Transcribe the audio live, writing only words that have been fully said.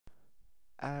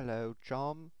Hello,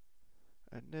 John.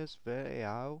 In this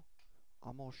video,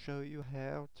 I'm gonna show you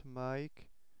how to make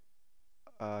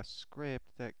a script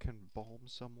that can bomb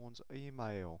someone's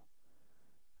email.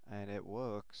 And it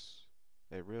works.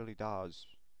 It really does.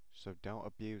 So don't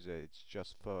abuse it. It's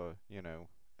just for,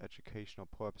 educational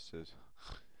purposes.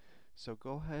 So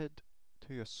go ahead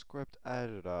to your script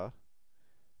editor,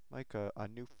 make a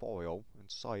new file, and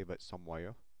save it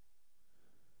somewhere.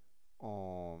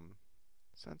 Um,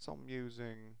 since I'm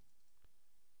using,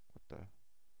 what the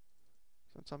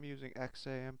Since I'm using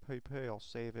XAMPP, I'll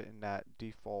save it in that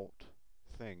default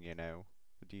thing,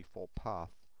 the default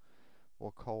path.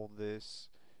 We'll call this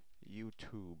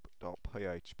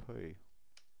youtube.php.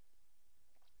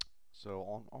 So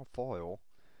on our file,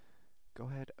 go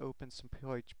ahead, open some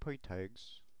PHP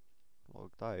tags,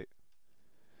 like that.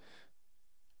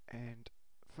 And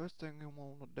first thing you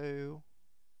want to do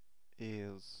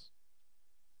is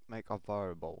make a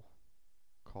variable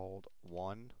called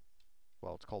 1.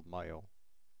 Well, it's called mail.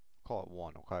 Call it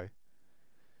 1, okay?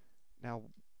 Now,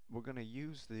 we're going to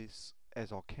use this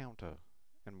as our counter,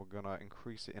 and we're going to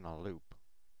increase it in a loop.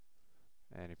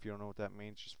 And if you don't know what that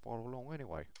means, just follow along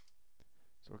anyway.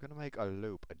 So we're going to make a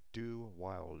loop, a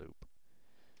do-while loop.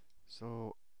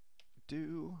 So,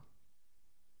 do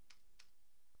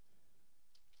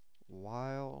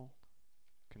while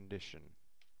condition.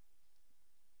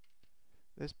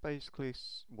 This basically,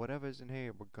 whatever's in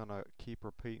here, we're going to keep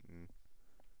repeating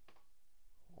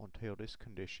until this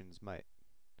condition's met.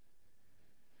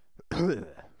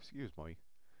 Excuse me.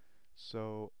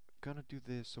 So, gonna do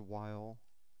this while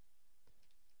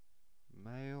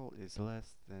mail is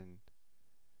less than,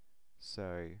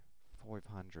 say,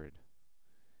 500.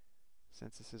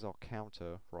 Since this is our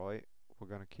counter, right, we're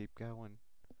gonna keep going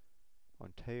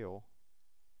until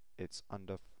it's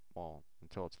under, well,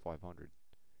 until it's 500.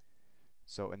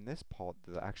 So in this part,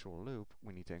 the actual loop,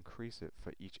 we need to increase it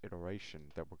for each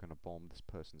iteration that we're gonna bomb this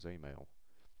person's email.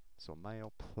 So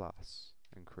mail plus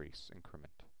increase,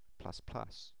 increment, plus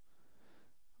plus.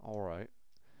 Alright,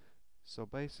 so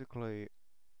basically,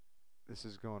 this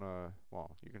is gonna,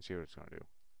 well, you can see what it's gonna do.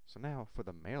 So now, for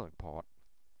the mailing part,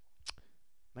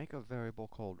 make a variable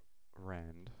called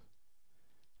rand.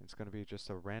 It's gonna be just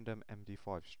a random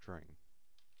MD5 string,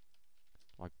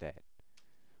 like that.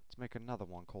 Let's make another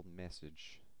one called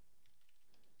message.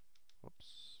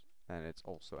 Whoops. And it's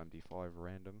also MD5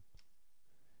 random.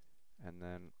 And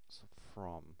then so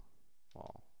from,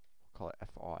 well, we'll call it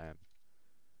FRM.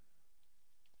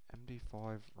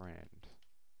 MD5 rand.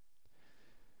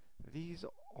 These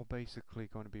are basically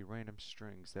going to be random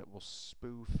strings that will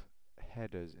spoof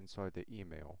headers inside the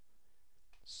email,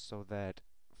 so that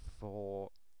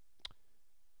for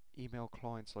email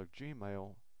clients like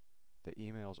Gmail, the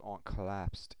emails aren't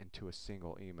collapsed into a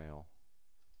single email.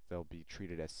 They'll be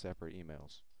treated as separate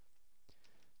emails.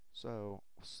 So,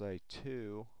 we'll say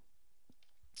to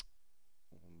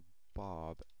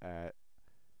Bob at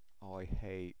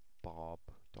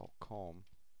ihatebob.com,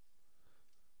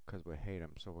 because we hate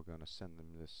him, so we're going to send them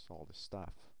all this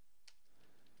stuff.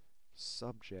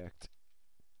 Subject.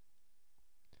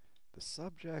 The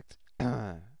subject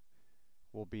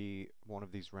will be one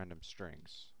of these random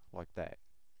strings, like that.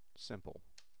 Simple.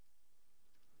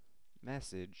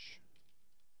 Message.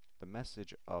 The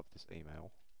message of this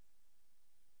email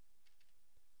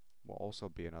will also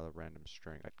be another random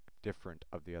string, different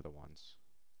of the other ones.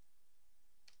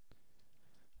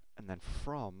 And then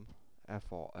from,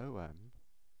 FROM,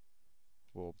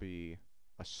 will be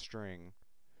a string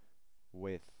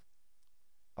with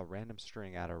a random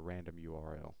string at a random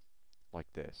URL,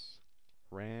 like this.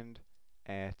 Rand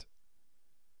at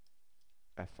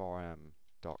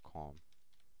frm.com.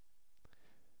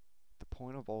 The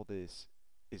point of all this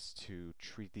is to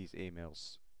treat these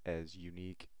emails as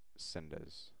unique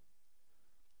senders.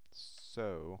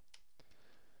 So,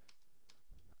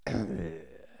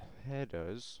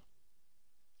 headers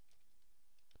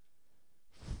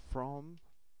from,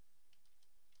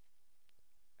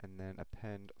 and then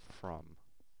append from.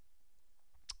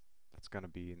 That's going to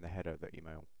be in the header of the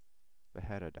email, the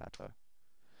header data.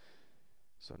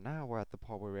 So now we're at the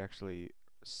part where we actually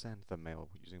send the mail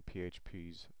using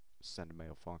PHP's send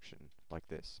mail function, like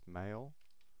this. Mail,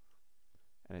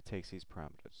 and it takes these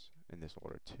parameters in this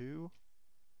order. To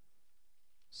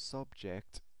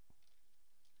subject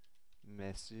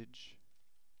message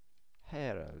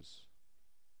headers.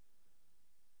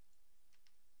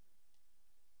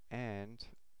 And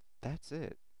that's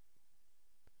it.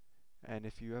 And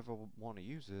if you ever want to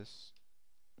use this,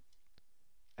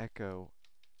 echo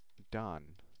done.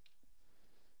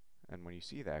 And when you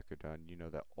see the echo done, you know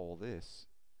that all this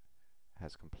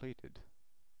has completed.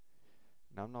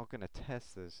 Now I'm not gonna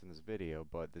test this in this video,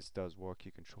 but this does work.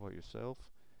 You can try it yourself.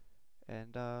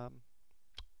 And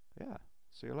yeah,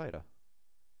 see you later,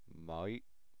 mate.